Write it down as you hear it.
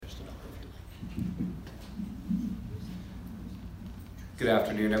Good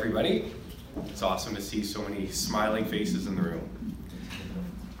afternoon, everybody. It's awesome to see so many smiling faces in the room.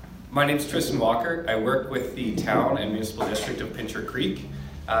 My name is Tristan Walker. I work with the town and municipal district of Pincher Creek.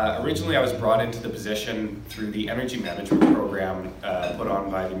 Originally, I was brought into the position through the energy management program put on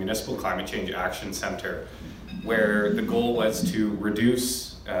by the Municipal Climate Change Action Center, where the goal was to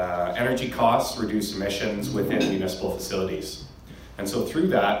reduce energy costs, reduce emissions within municipal facilities. And so through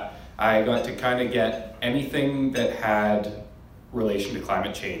that, I got to kind of get anything that had relation to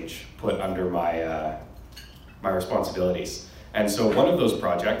climate change put under my responsibilities. And so one of those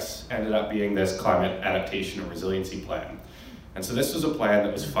projects ended up being this Climate Adaptation and Resiliency Plan. And so this was a plan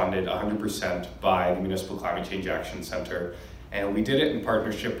that was funded 100% by the Municipal Climate Change Action Center. And we did it in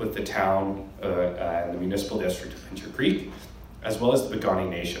partnership with the town and the municipal district of Pincher Creek, as well as the Piikani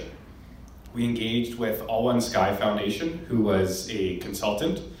Nation. We engaged with All One Sky Foundation, who was a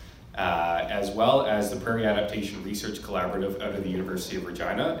consultant, as well as the Prairie Adaptation Research Collaborative out of the University of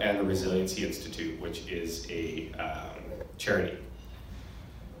Regina and the Resiliency Institute, which is a charity.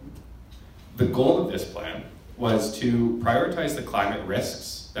 The goal of this plan was to prioritize the climate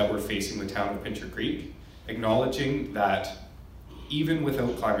risks that were facing the town of Pincher Creek, acknowledging that even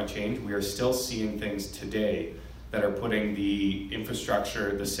without climate change, we are still seeing things today that are putting the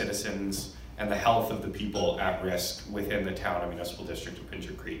infrastructure, the citizens, and the health of the people at risk within the town and municipal district of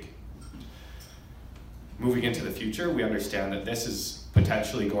Pincher Creek. Moving into the future, we understand that this is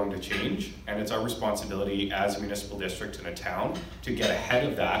potentially going to change, and it's our responsibility as a municipal district and a town to get ahead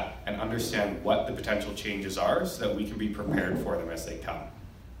of that and understand what the potential changes are so that we can be prepared for them as they come.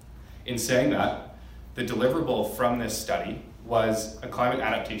 In saying that, the deliverable from this study was a climate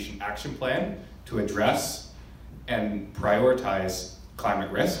adaptation action plan to address and prioritize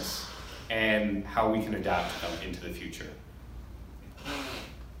climate risks and how we can adapt them into the future.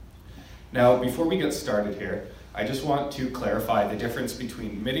 Now, before we get started here, I just want to clarify the difference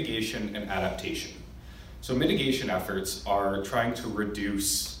between mitigation and adaptation. So mitigation efforts are trying to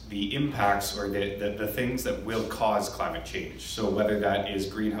reduce the impacts or the things that will cause climate change. So whether that is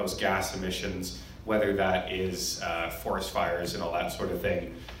greenhouse gas emissions, whether that is forest fires and all that sort of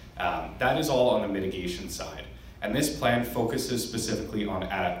thing, that is all on the mitigation side. And this plan focuses specifically on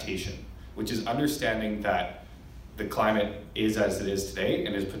adaptation, which is understanding that the climate is as it is today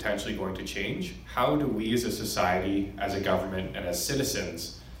and is potentially going to change. How do we as a society, as a government, and as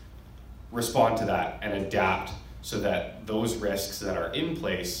citizens respond to that and adapt so that those risks that are in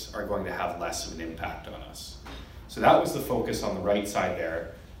place are going to have less of an impact on us? So that was the focus on the right side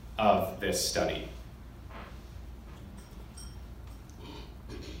there of this study.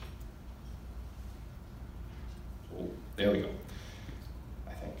 Oh, there we go,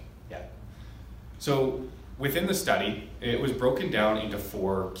 I think, yeah. So within the study, it was broken down into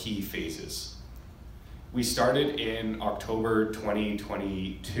 4 key phases. We started in October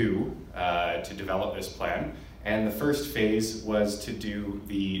 2022 to develop this plan, and the first phase was to do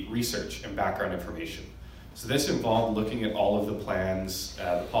the research and background information. So this involved looking at all of the plans,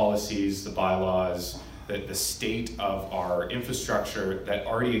 the policies, the bylaws, the state of our infrastructure that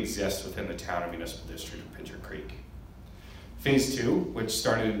already exists within the town and municipal district of Pincher Creek. Phase 2, which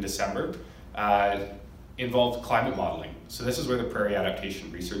started in December, involved climate modeling. So this is where the Prairie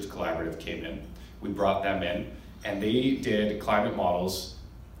Adaptation Research Collaborative came in. We brought them in, and they did climate models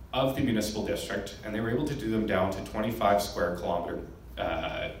of the municipal district, and they were able to do them down to 25 square kilometer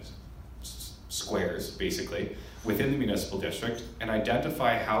squares, basically, within the municipal district, and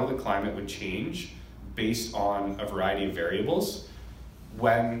identify how the climate would change based on a variety of variables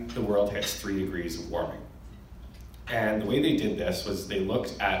when the world hits 3 degrees of warming. And the way they did this was they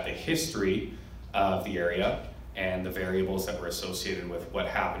looked at the history of the area and the variables that were associated with what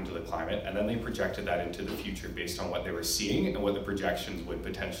happened to the climate, and then they projected that into the future based on what they were seeing and what the projections would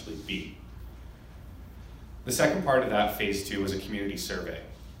potentially be. The second part of that phase 2 was a community survey.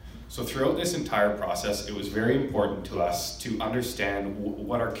 So throughout this entire process, it was very important to us to understand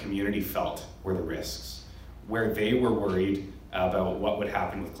what our community felt were the risks, where they were worried about what would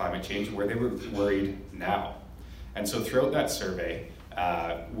happen with climate change, where they were worried now. And so throughout that survey,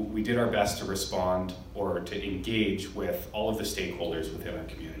 we did our best to respond or to engage with all of the stakeholders within our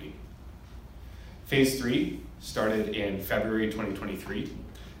community. Phase 3 started in February 2023,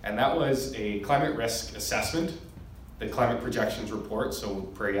 and that was a climate risk assessment, the climate projections report, so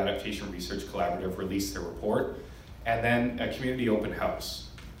Prairie Adaptation Research Collaborative released their report, and then a community open house.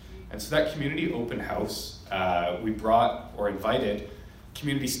 And so that community open house, we brought or invited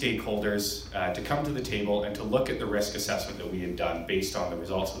community stakeholders to come to the table and to look at the risk assessment that we had done based on the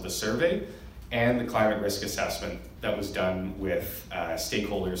results of the survey and the climate risk assessment that was done with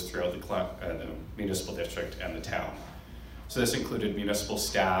stakeholders throughout the municipal district and the town. So this included municipal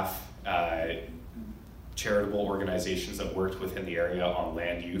staff, charitable organizations that worked within the area on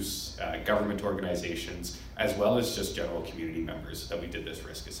land use, government organizations, as well as just general community members that we did this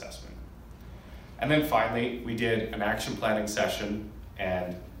risk assessment. And then finally, we did an action planning session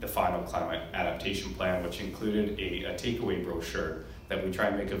and the final climate adaptation plan, which included a takeaway brochure that we try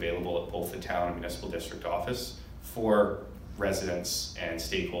and make available at both the town and municipal district office for residents and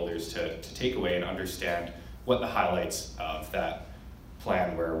stakeholders to take away and understand what the highlights of that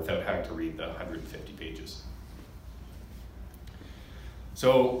plan were without having to read the 150 pages.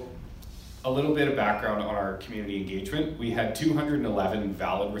 So a little bit of background on our community engagement. We had 211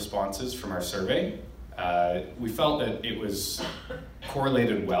 valid responses from our survey. We felt that it was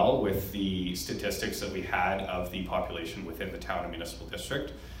correlated well with the statistics that we had of the population within the town and municipal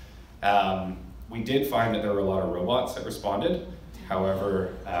district. We did find that there were a lot of robots that responded.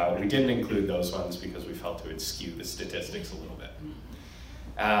 However, we didn't include those ones because we felt it would skew the statistics a little bit.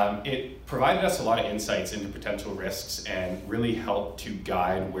 It provided us a lot of insights into potential risks and really helped to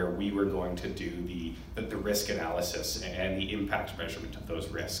guide where we were going to do the risk analysis and the impact measurement of those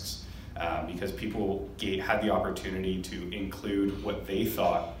risks. Because people had the opportunity to include what they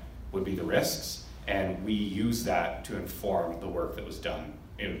thought would be the risks, and we used that to inform the work that was done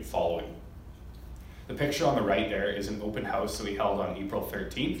in following. The picture on the right there is an open house that we held on April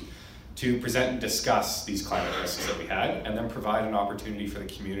 13th to present and discuss these climate risks that we had, and then provide an opportunity for the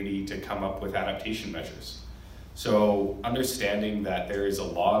community to come up with adaptation measures. So understanding that there is a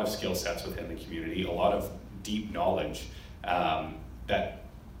lot of skill sets within the community, a lot of deep knowledge that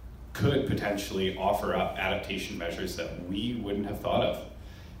could potentially offer up adaptation measures that we wouldn't have thought of.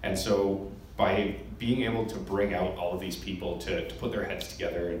 And so by being able to bring out all of these people to put their heads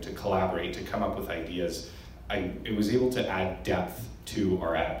together and to collaborate, to come up with ideas, it was able to add depth to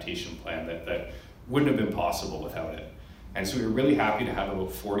our adaptation plan that wouldn't have been possible without it. And so we were really happy to have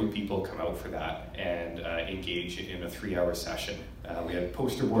about 40 people come out for that and engage in a 3-hour session. We had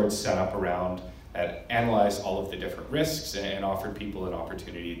poster boards set up around that analyzed all of the different risks and offered people an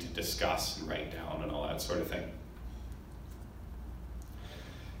opportunity to discuss and write down and all that sort of thing.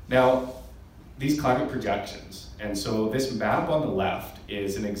 Now, these climate projections, and so this map on the left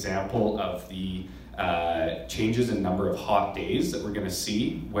is an example of the changes in number of hot days that we're going to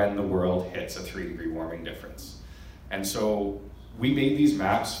see when the world hits a 3-degree warming difference. And so we made these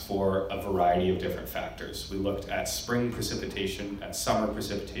maps for a variety of different factors. We looked at spring precipitation, at summer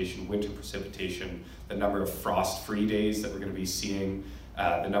precipitation, winter precipitation, the number of frost-free days that we're going to be seeing,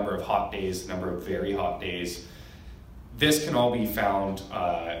 the number of hot days, the number of very hot days. This can all be found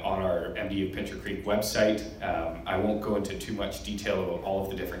on our MD of Pincher Creek website. I won't go into too much detail about all of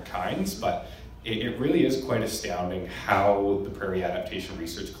the different kinds, but it really is quite astounding how the Prairie Adaptation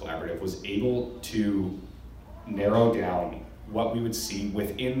Research Collaborative was able to narrow down what we would see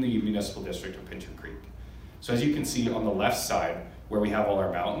within the municipal district of Pincher Creek. So as you can see on the left side, where we have all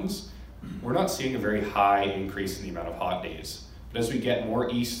our mountains, we're not seeing a very high increase in the amount of hot days. But as we get more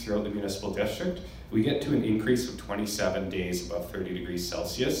east throughout the municipal district, we get to an increase of 27 days above 30 degrees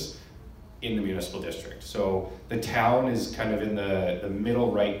Celsius in the municipal district. So the town is kind of in the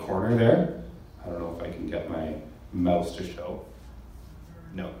middle right corner there. I don't know if I can get my mouse to show.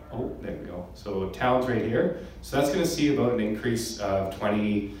 No, oh, there we go. So town's right here. So that's gonna see about an increase of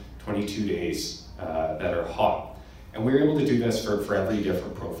 22 days that are hot. And we were able to do this for every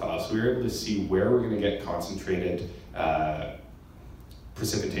different profile. So we were able to see where we're gonna get concentrated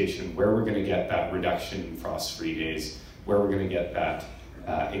precipitation, where we're gonna get that reduction in frost-free days, where we're gonna get that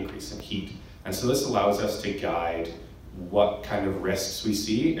increase in heat. And so this allows us to guide what kind of risks we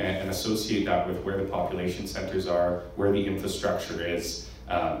see and associate that with where the population centers are, where the infrastructure is,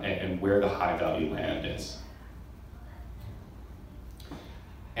 and where the high value land is.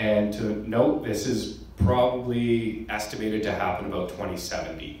 And to note, this is probably estimated to happen about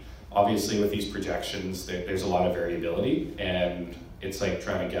 2070. Obviously with these projections, there's a lot of variability, and it's like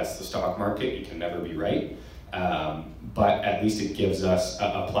trying to guess the stock market. You can never be right. But at least it gives us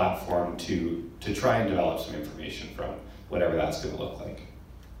a platform to try and develop some information from, whatever that's going to look like.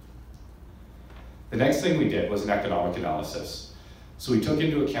 The next thing we did was an economic analysis. So we took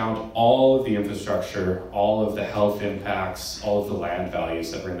into account all of the infrastructure, all of the health impacts, all of the land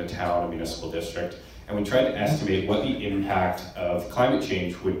values that were in the town and municipal district, and we tried to estimate what the impact of climate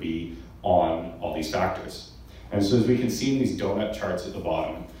change would be on all these factors. And so as we can see in these donut charts at the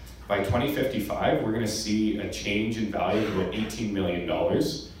bottom, by 2055, we're going to see a change in value of about $18 million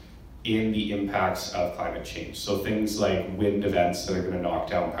in the impacts of climate change. So things like wind events that are going to knock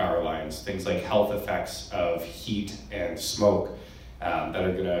down power lines, things like health effects of heat and smoke that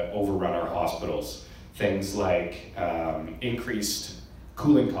are going to overrun our hospitals, things like increased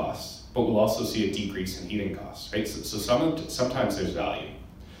cooling costs, but we'll also see a decrease in heating costs, right? So sometimes there's value.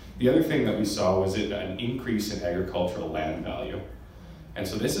 The other thing that we saw was an increase in agricultural land value. And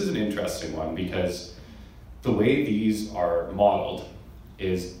so this is an interesting one because the way these are modeled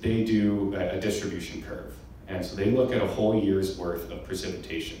is they do a distribution curve. And so they look at a whole year's worth of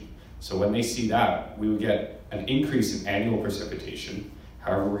precipitation. So when they see that, we would get an increase in annual precipitation.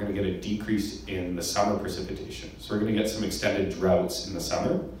 However, we're going to get a decrease in the summer precipitation. So we're going to get some extended droughts in the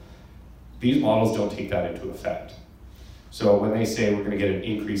summer. These models don't take that into effect. So when they say we're going to get an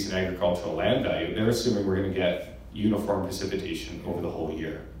increase in agricultural land value, they're assuming we're going to get uniform precipitation over the whole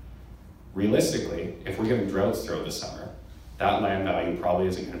year. Realistically, if we're getting droughts throughout the summer, that land value probably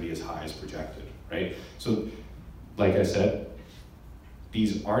isn't going to be as high as projected, right? So, like I said,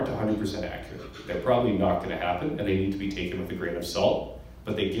 these aren't 100% accurate. They're probably not going to happen, and they need to be taken with a grain of salt,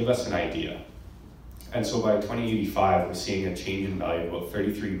 but they give us an idea. And so by 2085, we're seeing a change in value of about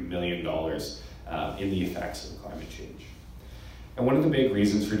 $33 million in the effects of climate change. And one of the big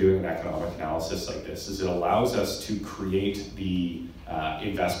reasons for doing an economic analysis like this is it allows us to create the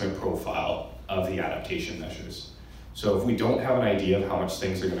investment profile of the adaptation measures. So if we don't have an idea of how much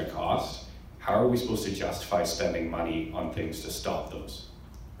things are going to cost, how are we supposed to justify spending money on things to stop those,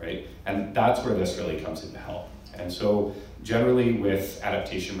 right? And that's where this really comes into help. And so generally with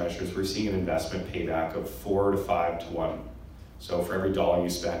adaptation measures, we're seeing an investment payback of 4 to 5 to 1. So for every dollar you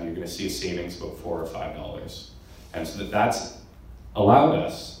spend, you're going to see a savings of about $4 or $5. And so that's allowed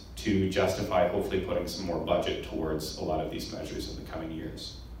us to justify hopefully putting some more budget towards a lot of these measures in the coming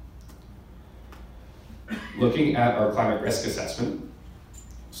years. Looking at our climate risk assessment,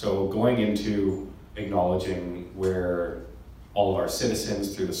 so going into acknowledging where all of our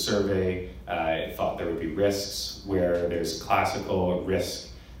citizens through the survey thought there would be risks, where there's classical risk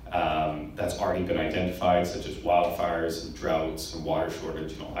that's already been identified, such as wildfires and droughts and water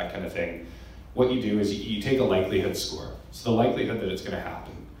shortage and all that kind of thing. What you do is you take a likelihood score. So the likelihood that it's going to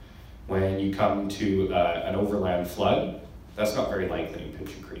happen. When you come to an overland flood, that's not very likely in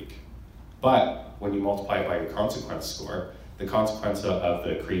Pigeon Creek. But when you multiply it by your consequence score, the consequence of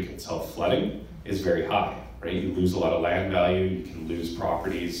the creek itself flooding is very high, right? You lose a lot of land value, you can lose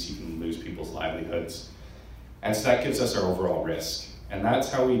properties, you can lose people's livelihoods. And so that gives us our overall risk. And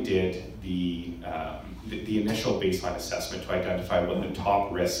that's how we did the initial baseline assessment to identify what the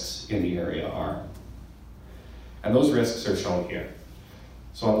top risks in the area are. And those risks are shown here.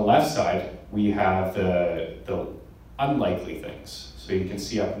 So on the left side, we have the unlikely things. So you can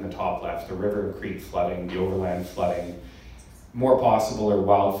see up in the top left, the river and creek flooding, the overland flooding. More possible are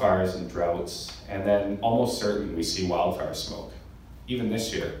wildfires and droughts. And then almost certain we see wildfire smoke. Even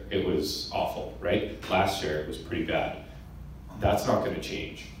this year, it was awful, right? Last year, it was pretty bad. That's not going to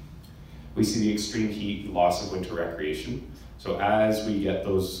change. We see the extreme heat, loss of winter recreation. So as we get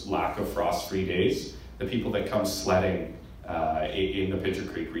those lack of frost-free days, the people that come sledding in the Pigeon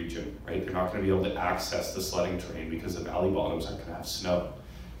Creek region, right? They're not going to be able to access the sledding terrain because the valley bottoms aren't going to have snow.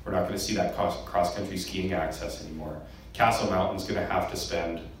 We're not going to see that cross-country skiing access anymore. Castle Mountain's going to have to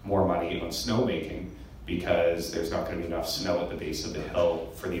spend more money on snowmaking because there's not going to be enough snow at the base of the hill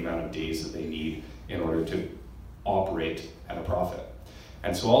for the amount of days that they need in order to operate at a profit.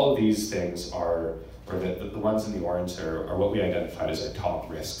 And so all of these things are, or the ones in the orange are what we identified as our top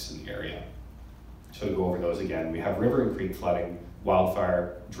risks in the area. So to go over those again, we have river and creek flooding,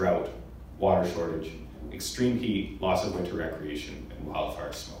 wildfire, drought, water shortage, extreme heat, loss of winter recreation, and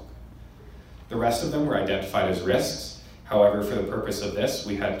wildfire smoke. The rest of them were identified as risks. However, for the purpose of this,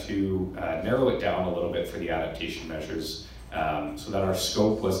 we had to narrow it down a little bit for the adaptation measures so that our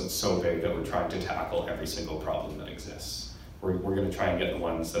scope wasn't so big that we're trying to tackle every single problem that exists. We're going to try and get the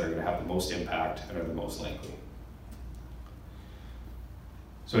ones that are going to have the most impact and are the most likely.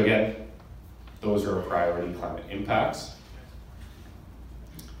 So again, those are our priority climate impacts.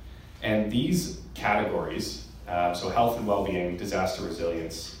 And these categories, so health and well-being, disaster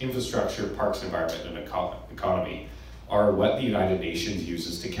resilience, infrastructure, parks, environment, and economy, are what the United Nations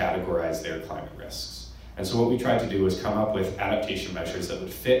uses to categorize their climate risks. And so what we tried to do was come up with adaptation measures that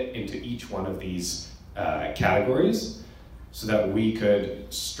would fit into each one of these categories so that we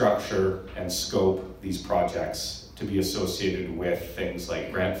could structure and scope these projects to be associated with things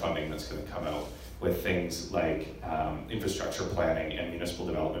like grant funding that's going to come out, with things like infrastructure planning and municipal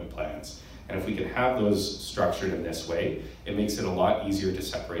development plans. And if we can have those structured in this way, it makes it a lot easier to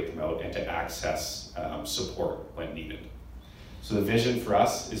separate them out and to access support when needed. So the vision for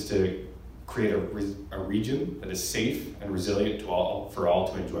us is to create a region that is safe and resilient for all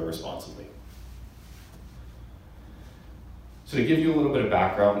to enjoy responsibly. So to give you a little bit of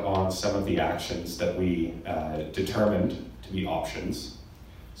background on some of the actions that we determined to be options.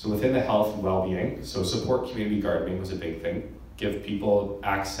 So within the health and well-being, so support community gardening was a big thing. Give people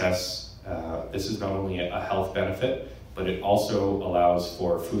access, this is not only a health benefit, but it also allows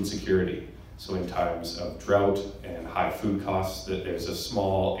for food security. So in times of drought and high food costs, that there's a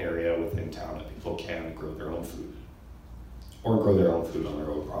small area within town that people can grow their own food, or grow their own food on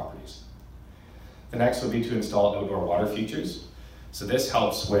their own properties. The next would be to install outdoor water features. So this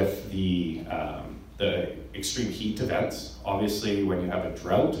helps with the extreme heat events. Obviously, when you have a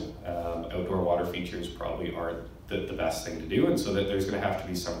drought, outdoor water features probably aren't the best thing to do, and so that there's going to have to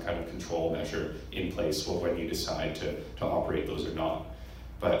be some kind of control measure in place when you decide to operate those or not.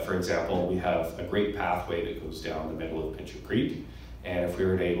 But for example, we have a great pathway that goes down the middle of Pincher Creek, and if we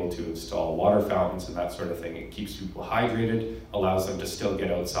were able to install water fountains and that sort of thing, it keeps people hydrated, allows them to still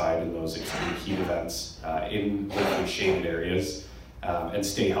get outside in those extreme heat events in hopefully shaded areas, and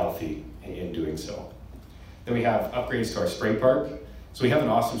stay healthy in doing so. Then we have upgrades to our spray park. So we have an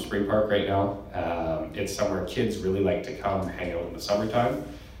awesome spray park right now. It's somewhere kids really like to come hang out in the summertime,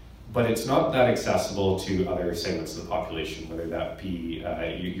 but it's not that accessible to other segments of the population, whether that be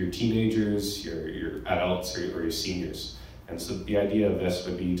your teenagers, your adults, or your seniors. And so the idea of this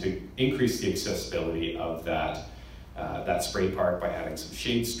would be to increase the accessibility of that spray park by adding some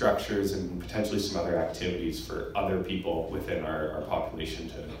shade structures and potentially some other activities for other people within our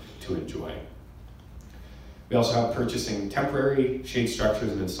population to enjoy. We also have purchasing temporary shade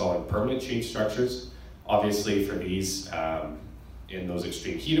structures and installing permanent shade structures. Obviously for these, in those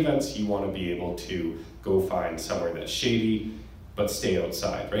extreme heat events, you want to be able to go find somewhere that's shady, but stay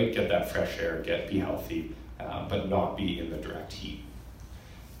outside, right? Get that fresh air, be healthy, but not be in the direct heat.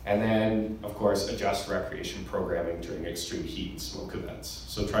 And then, of course, adjust recreation programming during extreme heat and smoke events.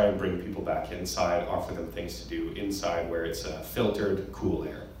 So try and bring people back inside, offer them things to do inside where it's filtered, cool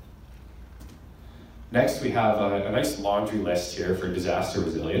air. Next, we have a nice laundry list here for disaster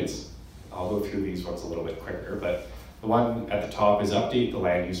resilience. I'll go through these ones a little bit quicker, but the one at the top is update the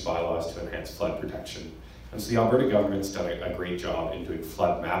land use bylaws to enhance flood protection. And so the Alberta government's done a great job in doing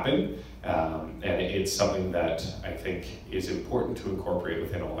flood mapping, and it's something that I think is important to incorporate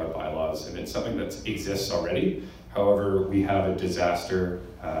within all our bylaws, and it's something that exists already. However, we have a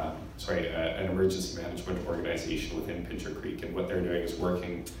an emergency management organization within Pincher Creek, and what they're doing is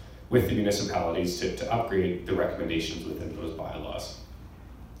working with the municipalities to upgrade the recommendations within those bylaws.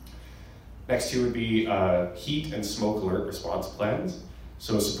 Next two would be heat and smoke alert response plans.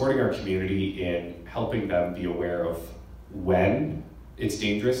 So supporting our community in helping them be aware of when it's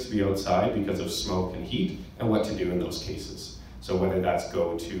dangerous to be outside because of smoke and heat and what to do in those cases. So whether that's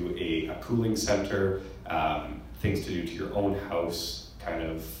go to a cooling center, things to do to your own house, kind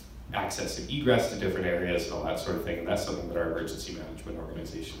of access and egress to different areas and all that sort of thing. And that's something that our emergency management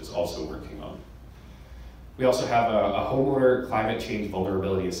organization is also working on. We also have a homeowner climate change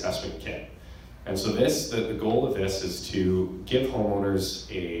vulnerability assessment kit. And so the goal of this is to give homeowners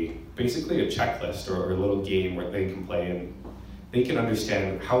basically a checklist or a little game where they can play and they can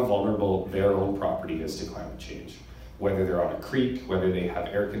understand how vulnerable their own property is to climate change. Whether they're on a creek, whether they have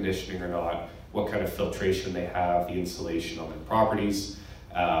air conditioning or not, what kind of filtration they have, the insulation on their properties,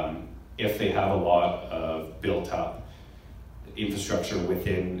 if they have a lot of built up infrastructure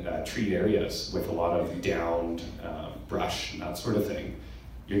within tree areas with a lot of downed brush and that sort of thing,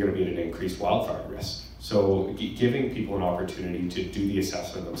 you're going to be at an increased wildfire risk. So giving people an opportunity to do the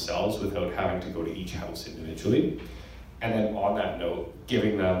assessment themselves without having to go to each house individually. And then on that note,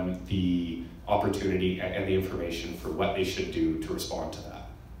 giving them the opportunity and the information for what they should do to respond to that.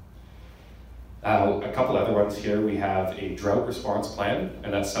 A couple other ones here, we have a drought response plan,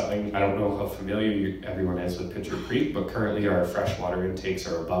 and that's something, I don't know how familiar everyone is with Pincher Creek, but currently our freshwater intakes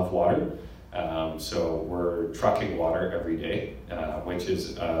are above water. So we're trucking water every day, which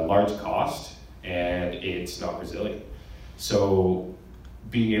is a large cost, and it's not resilient. So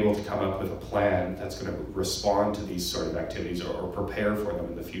being able to come up with a plan that's going to respond to these sort of activities or prepare for them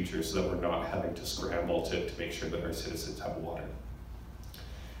in the future so that we're not having to scramble to make sure that our citizens have water.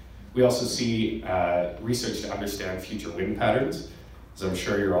 We also see research to understand future wind patterns. As I'm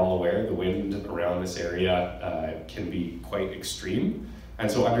sure you're all aware, the wind around this area can be quite extreme. And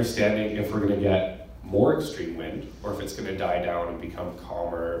so understanding if we're going to get more extreme wind or if it's going to die down and become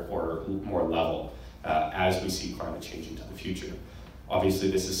calmer or more level as we see climate change into the future. Obviously,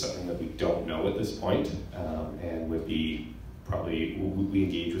 this is something that we don't know at this point, and would be probably, we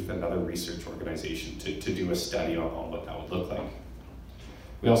engage with another research organization to do a study on what that would look like.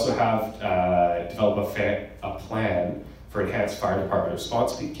 We also have developed a plan for enhanced fire department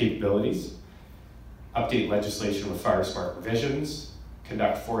response capabilities. update legislation with fire smart revisions,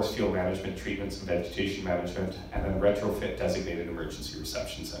 conduct forest fuel management treatments and vegetation management, and then retrofit designated emergency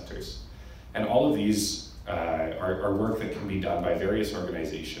reception centers. And all of these are work that can be done by various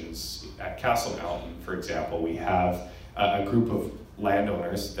organizations. At Castle Mountain, for example, we have a group of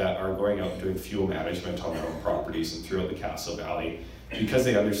landowners that are going out and doing fuel management on their own properties and throughout the Castle Valley because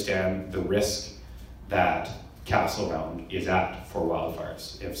they understand the risk that Castle Mountain is at for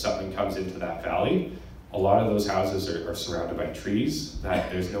wildfires. If something comes into that valley, a lot of those houses are surrounded by trees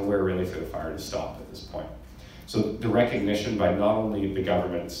that there's nowhere really for the fire to stop at this point. So the recognition by not only the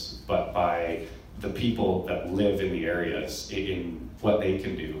governments, but by the people that live in the areas in what they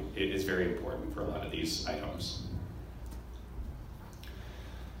can do is very important for a lot of these items.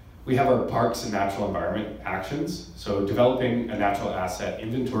 We have our parks and natural environment actions. So developing a natural asset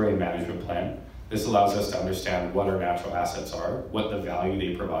inventory and management plan. This allows us to understand what our natural assets are, what the value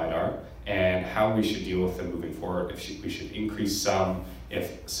they provide are, and how we should deal with them moving forward. If we should increase some,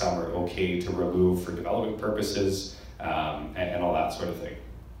 if some are okay to remove for development purposes, and all that sort of thing.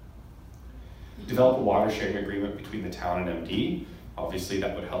 Develop a water sharing agreement between the town and MD. Obviously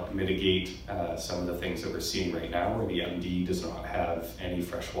that would help mitigate some of the things that we're seeing right now where the MD does not have any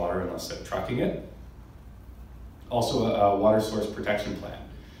fresh water unless they're trucking it. Also a water source protection plan.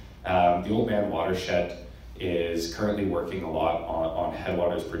 The Old Man watershed is currently working a lot on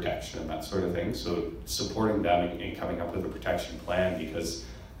headwaters protection and that sort of thing. So supporting them in coming up with a protection plan, because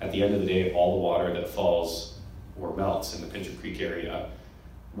at the end of the day, all the water that falls or melts in the Pincher Creek area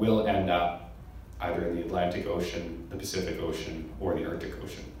will end up either in the Atlantic Ocean, the Pacific Ocean, or the Arctic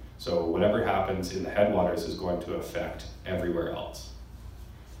Ocean. So whatever happens in the headwaters is going to affect everywhere else.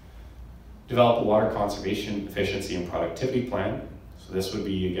 Develop a water conservation, efficiency, and productivity plan. So this would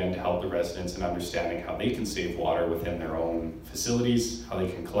be, again, to help the residents in understanding how they can save water within their own facilities, how they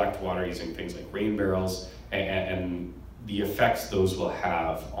can collect water using things like rain barrels, and the effects those will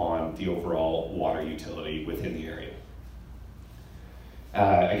have on the overall water utility within the area.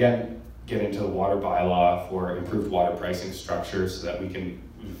 Again, get into the water bylaw for improved water pricing structure so that we can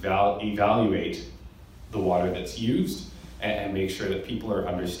evaluate the water that's used and make sure that people are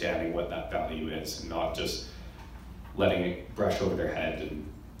understanding what that value is and not just letting it brush over their head and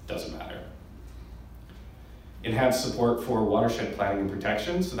doesn't matter. Enhanced support for watershed planning and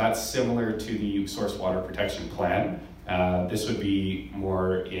protection. So that's similar to the source water protection plan. This would be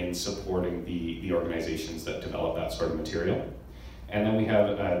more in supporting the organizations that develop that sort of material. And then we have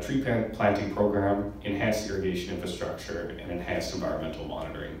a tree planting program, enhanced irrigation infrastructure, and enhanced environmental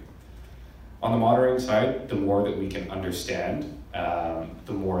monitoring. On the monitoring side, the more that we can understand,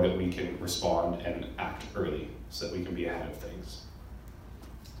 the more that we can respond and act early so that we can be ahead of things.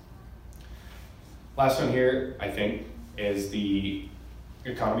 Last one here, I think, is the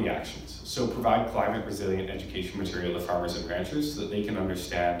economy actions. So provide climate resilient education material to farmers and ranchers so that they can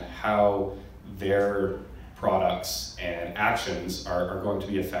understand how their products and actions are going to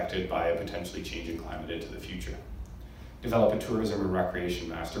be affected by a potentially changing climate into the future. Develop a tourism and recreation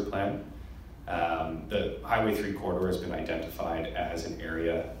master plan. The Highway 3 corridor has been identified as an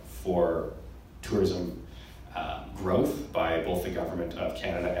area for tourism growth by both the government of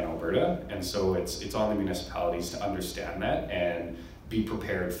Canada and Alberta, and so it's on the municipalities to understand that and be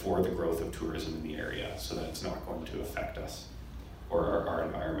prepared for the growth of tourism in the area so that it's not going to affect us or our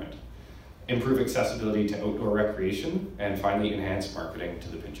environment. Improve accessibility to outdoor recreation, and finally enhance marketing to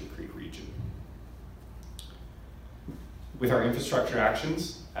the Pincher Creek region. With our infrastructure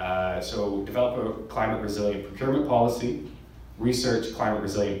actions, so develop a climate resilient procurement policy, research climate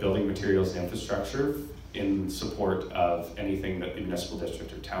resilient building materials and infrastructure in support of anything that the municipal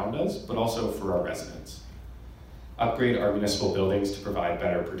district or town does, but also for our residents. Upgrade our municipal buildings to provide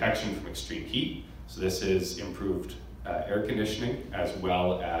better protection from extreme heat. So this is improved air conditioning as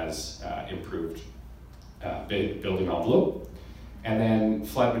well as improved building envelope. And then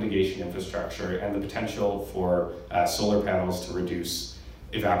flood mitigation infrastructure and the potential for solar panels to reduce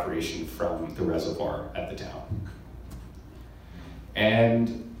evaporation from the reservoir at the town.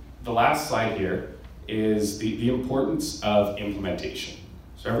 And the last slide here is the importance of implementation.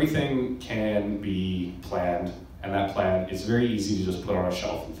 So everything can be planned, and that plan is very easy to just put on a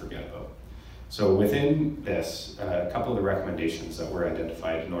shelf and forget about. So within this, a couple of the recommendations that were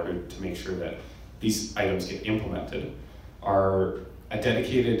identified in order to make sure that these items get implemented are a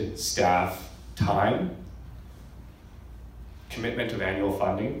dedicated staff time, commitment of annual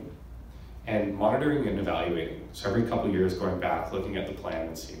funding, and monitoring and evaluating. So every couple of years going back, looking at the plan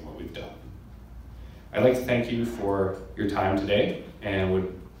and seeing what we've done. I'd like to thank you for your time today and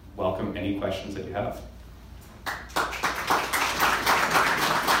would welcome any questions that you have.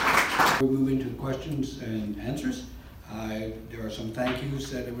 We move into questions and answers. There are some thank yous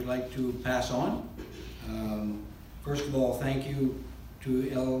that I would like to pass on. First of all, thank you to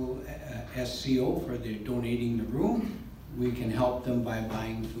LSCO for donating the room. We can help them by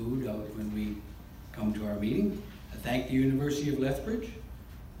buying food out when we come to our meeting. I thank the University of Lethbridge,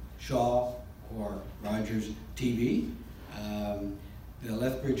 Shaw or Rogers TV, the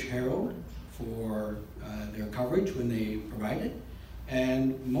Lethbridge Herald for their coverage when they provide it,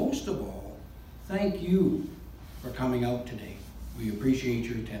 and most of all, thank you for coming out today. We appreciate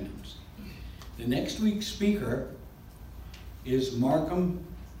your attendance. The next week's speaker is Markham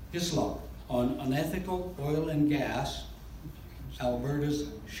Hislop on unethical oil and gas, Alberta's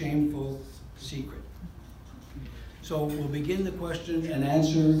shameful secret. So we'll begin the question and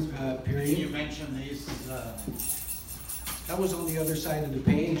answer period. You mentioned these. That was on the other side of the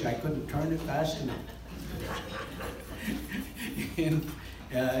page. I couldn't turn it fast enough.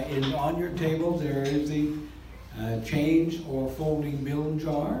 On your table there is the change or folding bill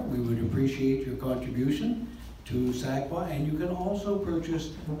jar. We would appreciate your contribution to SACPA, and you can also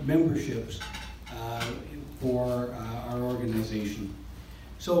purchase memberships for our organization.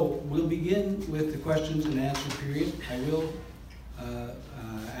 So we'll begin with the questions and answer period. I will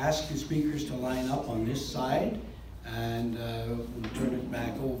ask the speakers to line up on this side, and we'll turn it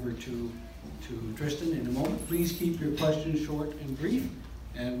back over to Tristan in a moment. Please keep your questions short and brief,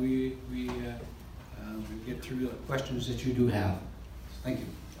 and we get through the questions that you do have. Thank you.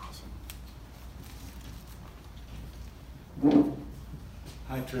 Awesome.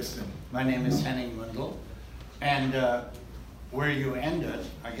 Hi, Tristan. My name is Henning Mundel, and where you ended,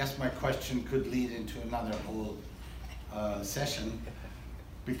 I guess my question could lead into another whole session,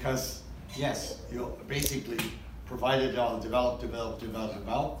 because yes, you basically provided all develop.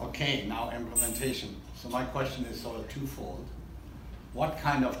 Okay, now implementation. So my question is sort of twofold. What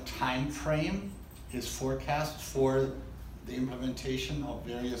kind of time frame is forecast for the implementation of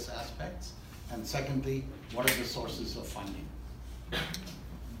various aspects? And secondly, what are the sources of funding?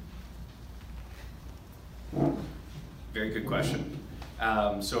 Very good question.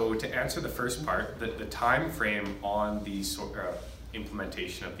 So to answer the first part, the time frame on the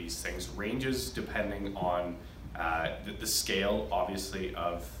implementation of these things ranges depending on the scale, obviously,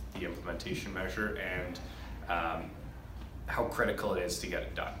 of the implementation measure and how critical it is to get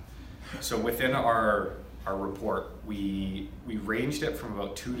it done. So within our report, we ranged it from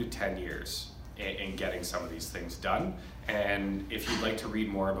about 2 to 10 years in getting some of these things done. And if you'd like to read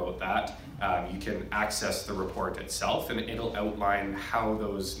more about that, you can access the report itself, and it'll outline how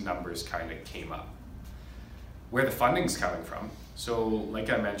those numbers kind of came up. Where the funding's coming from, so like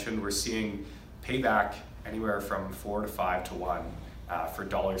I mentioned, we're seeing payback anywhere from 4 to 5 to 1 for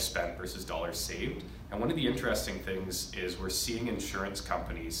dollars spent versus dollars saved. And one of the interesting things is we're seeing insurance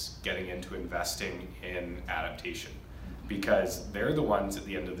companies getting into investing in adaptation, because they're the ones at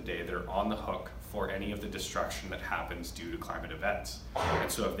the end of the day that are on the hook for any of the destruction that happens due to climate events. And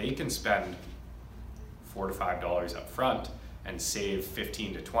so if they can spend $4 to $5 up front and save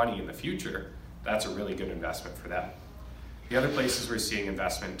 15 to 20 in the future, that's a really good investment for them. The other places we're seeing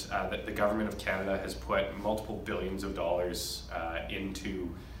investment, that the government of Canada has put multiple billions of dollars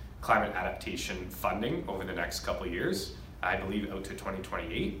into climate adaptation funding over the next couple of years, I believe out to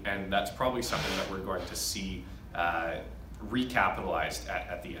 2028, and that's probably something that we're going to see recapitalized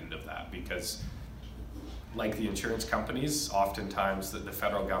at the end of that, because like the insurance companies, oftentimes the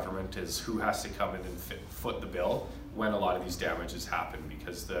federal government is who has to come in and foot the bill when a lot of these damages happen,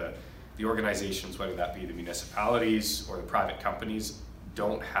 because the organizations, whether that be the municipalities or the private companies,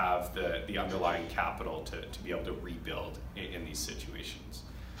 don't have the underlying capital to be able to rebuild in these situations.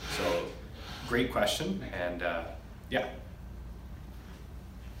 So, great question, and yeah.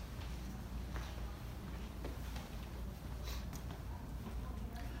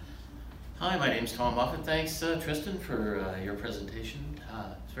 Hi, my name's Tom Moffat. Thanks, Tristan, for your presentation.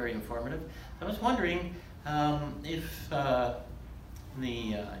 It's very informative. I was wondering if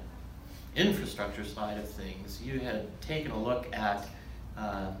the infrastructure side of things, you had taken a look at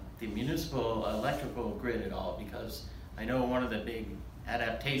the municipal electrical grid at all, because I know one of the big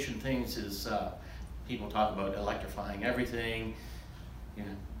adaptation things is people talk about electrifying everything. You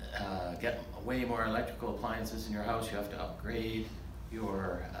know, get way more electrical appliances in your house. You have to upgrade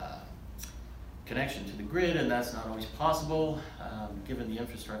your connection to the grid, and that's not always possible given the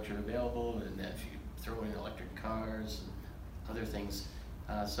infrastructure available, and if you throw in electric cars and other things.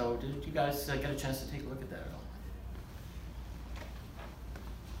 So did you guys get a chance to take a look at that at all?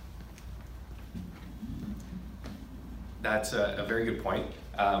 That's a very good point.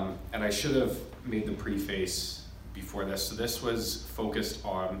 And I should have made the preface before this. So this was focused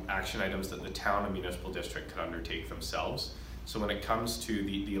on action items that the town and municipal district could undertake themselves. So when it comes to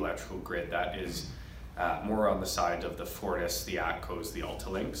the electrical grid, that is more on the side of the Fortis, the ATCOs, the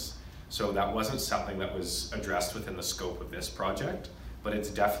Altalinks. So that wasn't something that was addressed within the scope of this project, but it's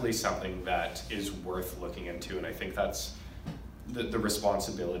definitely something that is worth looking into, and I think that's the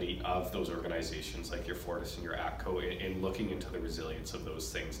responsibility of those organizations like your Fortis and your ATCO in looking into the resilience of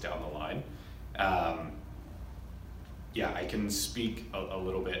those things down the line. Yeah, I can speak a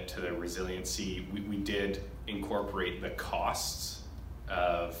little bit to the resiliency. We did incorporate the costs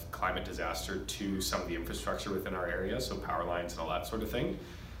of climate disaster to some of the infrastructure within our area, so power lines and all that sort of thing,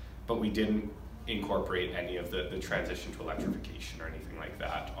 but we didn't incorporate any of the transition to electrification or anything like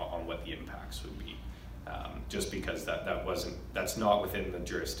that on what the impacts would be, just because that's not within the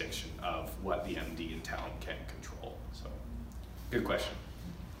jurisdiction of what the MD in town can control. So, good question.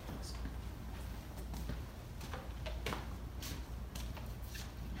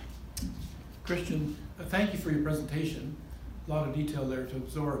 Christian, thank you for your presentation. A lot of detail there to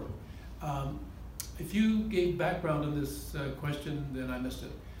absorb. If you gave background on this question, then I missed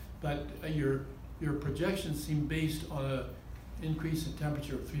it. But your projections seem based on an increase in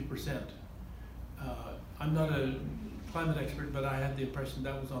temperature of 3%. I'm not a climate expert, but I had the impression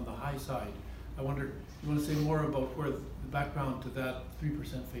that was on the high side. I wonder, you want to say more about where the background to that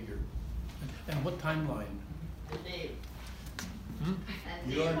 3% figure? And what timeline? The name.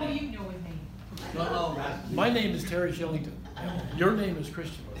 Your Oh, name. you know his name. No, My name is Terry Shillington. Your name is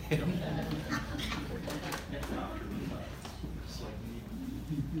Christian.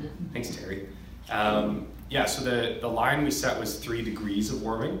 Thanks, Terry. Yeah, so the line we set was 3 degrees of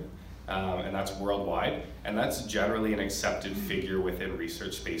warming, and that's worldwide, and that's generally an accepted figure within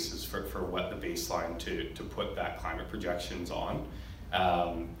research spaces for what the baseline to put that climate projections on.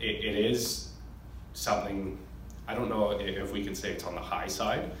 It is something, I don't know if we can say it's on the high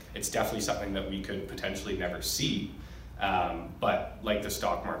side. It's definitely something that we could potentially never see. But like the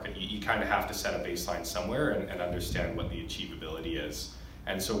stock market, you kind of have to set a baseline somewhere and understand what the achievability is.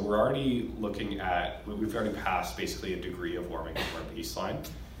 And so we're already looking at, we've already passed basically a degree of warming from our baseline.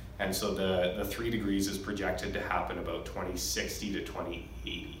 And so the 3 degrees is projected to happen about 2060 to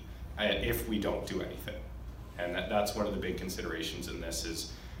 2080 if we don't do anything. And that's one of the big considerations in this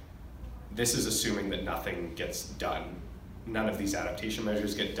is assuming that nothing gets done. None of these adaptation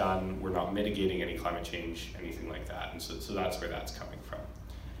measures get done. We're not mitigating any climate change, anything like that. And so that's where that's coming from.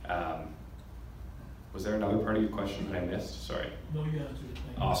 Was there another part of your question that I missed? Sorry. No, you answered it.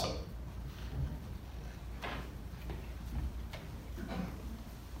 Thank you. Awesome.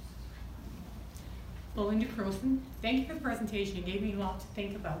 Belinda Crowson, thank you for the presentation. It gave me a lot to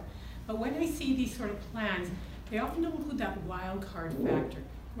think about. But when I see these sort of plans, they often don't include that wild card factor.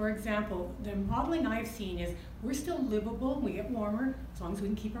 For example, the modeling I've seen is we're still livable. We get warmer as long as we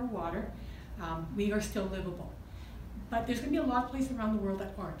can keep our water. We are still livable. But there's going to be a lot of places around the world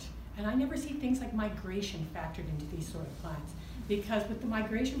that aren't. And I never see things like migration factored into these sort of plans. Because with the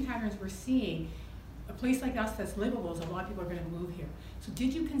migration patterns we're seeing, a place like us that's livable is a lot of people are going to move here. So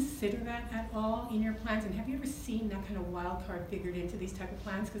did you consider that at all in your plans? And have you ever seen that kind of wild card figured into these type of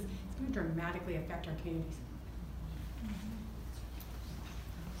plans? Because it's going to dramatically affect our communities.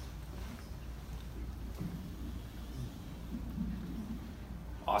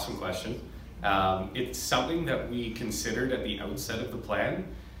 Awesome question. It's something that we considered at the outset of the plan,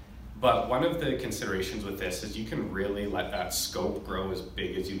 but one of the considerations with this is you can really let that scope grow as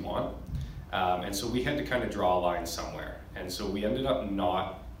big as you want. And so we had to kind of draw a line somewhere. And so we ended up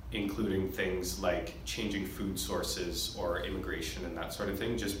not including things like changing food sources or immigration and that sort of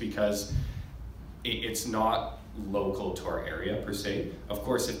thing, just because it's not local to our area per se. Of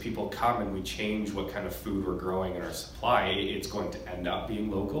course, if people come and we change what kind of food we're growing in our supply, it's going to end up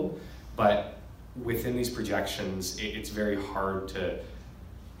being local. But within these projections, it's very hard to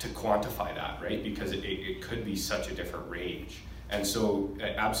quantify that, right? Because it could be such a different range. And so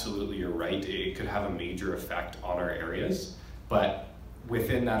absolutely, you're right, it could have a major effect on our areas, but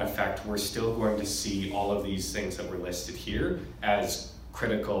within that effect, we're still going to see all of these things that were listed here as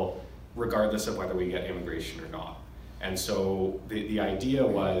critical, regardless of whether we get immigration or not. And so the idea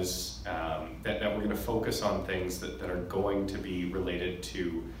was that we're going to focus on things that are going to be related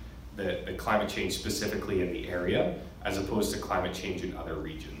to the climate change specifically in the area, as opposed to climate change in other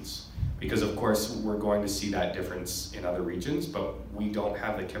regions. Because of course, we're going to see that difference in other regions, but we don't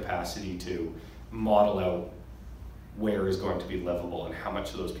have the capacity to model out where is going to be livable and how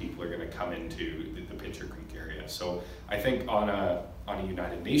much of those people are going to come into the Pitcher Creek area. So I think on a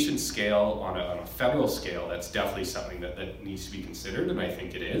United Nations scale, on a federal scale, that's definitely something that needs to be considered, and I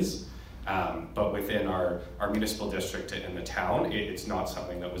think it is. But within our municipal district and the town, it's not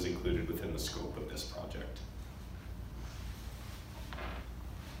something that was included within the scope of this project.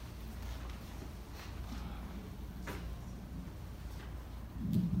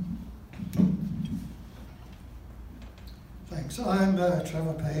 Thanks. I'm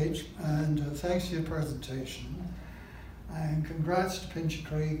Trevor Page, and thanks for your presentation. And congrats to Pincher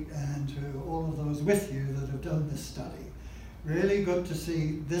Creek and to all of those with you that have done this study. Really good to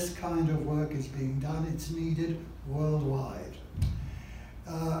see this kind of work is being done. It's needed worldwide.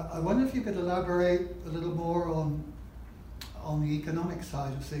 I wonder if you could elaborate a little more on the economic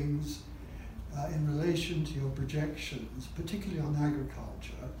side of things in relation to your projections, particularly on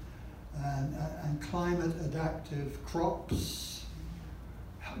agriculture and climate adaptive crops.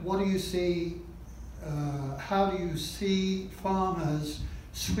 What do you see, how do you see farmers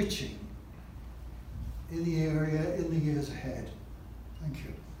switching in the area in the years ahead? Thank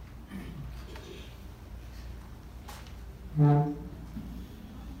you.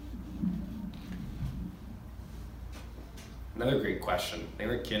 Another great question. They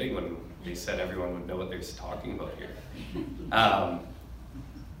weren't kidding when they said everyone would know what they're talking about here.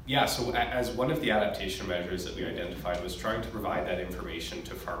 Yeah, so as one of the adaptation measures that we identified was trying to provide that information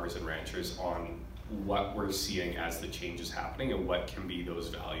to farmers and ranchers on what we're seeing as the change is happening and what can be those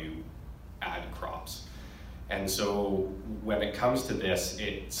value add crops. And so when it comes to this,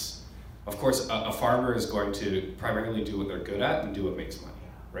 it's, of course, a farmer is going to primarily do what they're good at and do what makes money,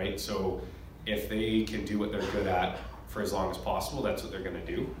 right? So if they can do what they're good at for as long as possible, that's what they're gonna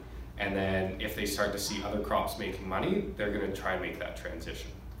do. And then if they start to see other crops making money, they're gonna try and make that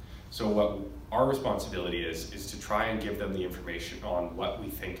transition. So what our responsibility is to try and give them the information on what we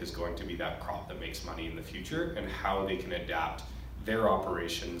think is going to be that crop that makes money in the future and how they can adapt their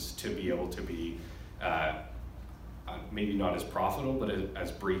operations to be able to be maybe not as profitable, but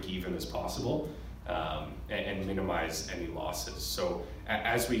as break even as possible, and minimize any losses. So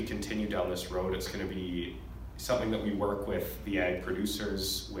as we continue down this road, it's going to be something that we work with the ag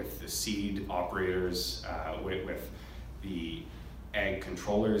producers, with the seed operators, with the ag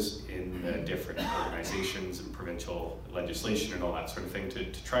controllers in the different organizations and provincial legislation and all that sort of thing to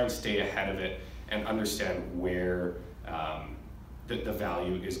try and stay ahead of it and understand where the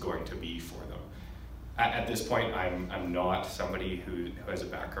value is going to be for them. At this point, I'm not somebody who has a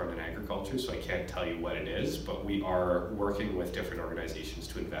background in agriculture, so I can't tell you what it is, but we are working with different organizations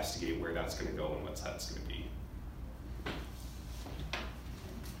to investigate where that's going to go and what that's going to be.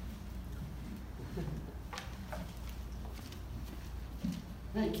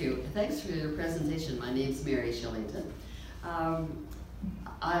 Thank you. Thanks for your presentation. My name's Mary Shillington.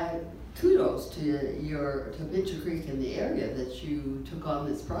 Kudos to Pincher Creek and the area that you took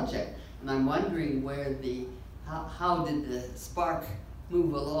on this project. And I'm wondering where how did the spark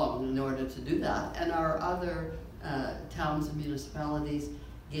move along in order to do that? And are other towns and municipalities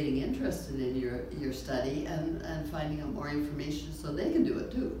getting interested in your study and finding out more information so they can do it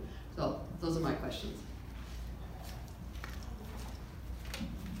too? So those are my questions.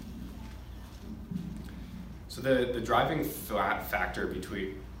 So the driving factor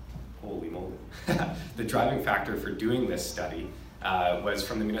between, holy moly, the driving factor for doing this study was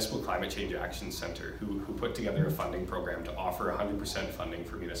from the Municipal Climate Change Action Center, who put together a funding program to offer 100% funding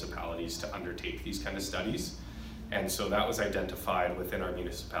for municipalities to undertake these kind of studies. And so that was identified within our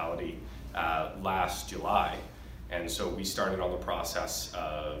municipality last July. And so we started on the process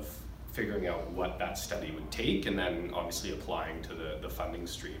of figuring out what that study would take and then obviously applying to the funding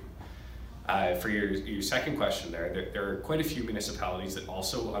stream. For your second question there are quite a few municipalities that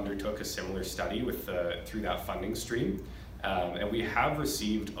also undertook a similar study through that funding stream. And we have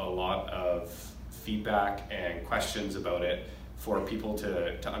received a lot of feedback and questions about it for people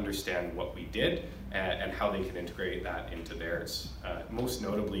to understand what we did and how they can integrate that into theirs. Most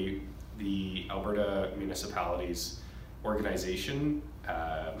notably, the Alberta Municipalities Organization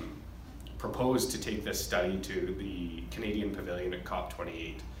proposed to take this study to the Canadian Pavilion at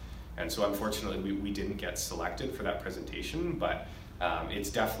COP28. And so unfortunately, we didn't get selected for that presentation, but it's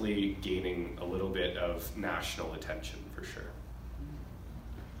definitely gaining a little bit of national attention for sure.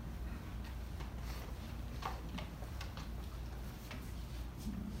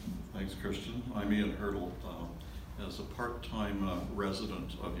 Thanks, Christian. I'm Ian Hurdle. As a part-time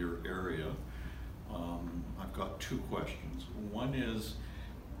resident of your area, I've got two questions. One is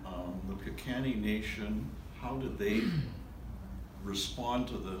the Piikani Nation, how did they respond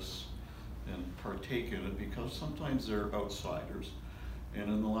to this and partake in it? Because sometimes they're outsiders, and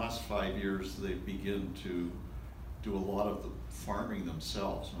in the last 5 years they begin to do a lot of the farming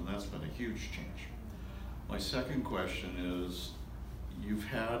themselves, and that's been a huge change. My second question is, you've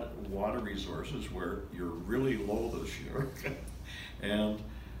had water resources where you're really low this year. And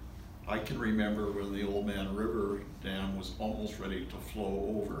I can remember when the Old Man River Dam was almost ready to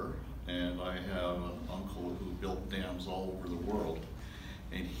flow over, and I have an uncle who built dams all over the world,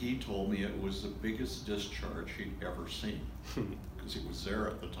 and he told me it was the biggest discharge he'd ever seen, because it was there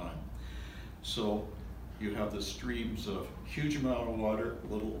at the time. So you have the streams of huge amount of water,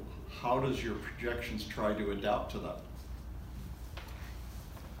 little, how does your projections try to adapt to that?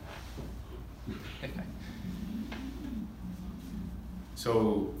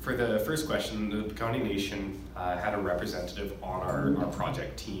 So for the first question, the Piikani Nation had a representative on our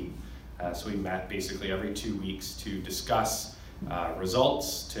project team. So we met basically every 2 weeks to discuss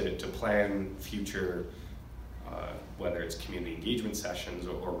results, to plan future, whether it's community engagement sessions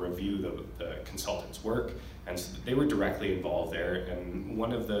or review the consultant's work. And so they were directly involved there. And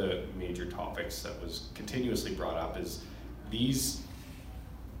one of the major topics that was continuously brought up is these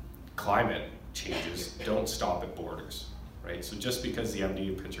climate changes don't stop at borders, right? So just because the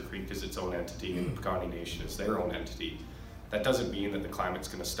MD of Pincher Creek is its own entity and the Piikani Nation is their own entity, that doesn't mean that the climate's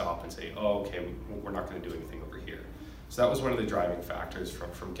going to stop and say, oh, okay, we're not going to do anything over here. So that was one of the driving factors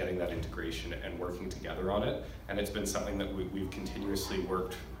from getting that integration and working together on it. And it's been something that we've continuously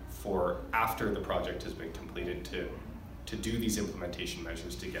worked for after the project has been completed to do these implementation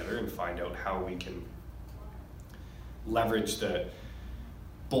measures together and find out how we can leverage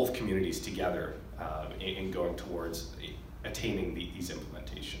both communities together in going towards attaining these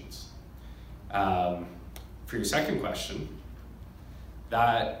implementations. For your second question,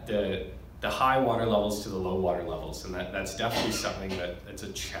 that the high water levels to the low water levels, and that's definitely something that's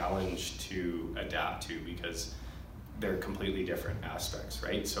a challenge to adapt to because they're completely different aspects,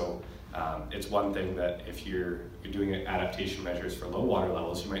 right? So it's one thing that if you're doing adaptation measures for low water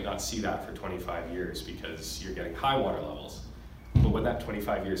levels, you might not see that for 25 years because you're getting high water levels. But when that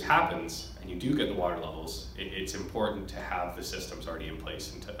 25 years happens and you do get the water levels, it's important to have the systems already in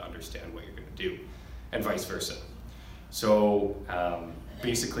place and to understand what you're going to do, and vice versa. So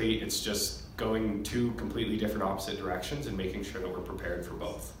basically it's just going two completely different opposite directions and making sure that we're prepared for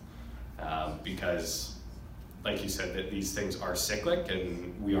both. Because like you said, that these things are cyclic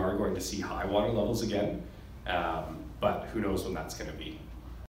and we are going to see high water levels again, but who knows when that's going to be.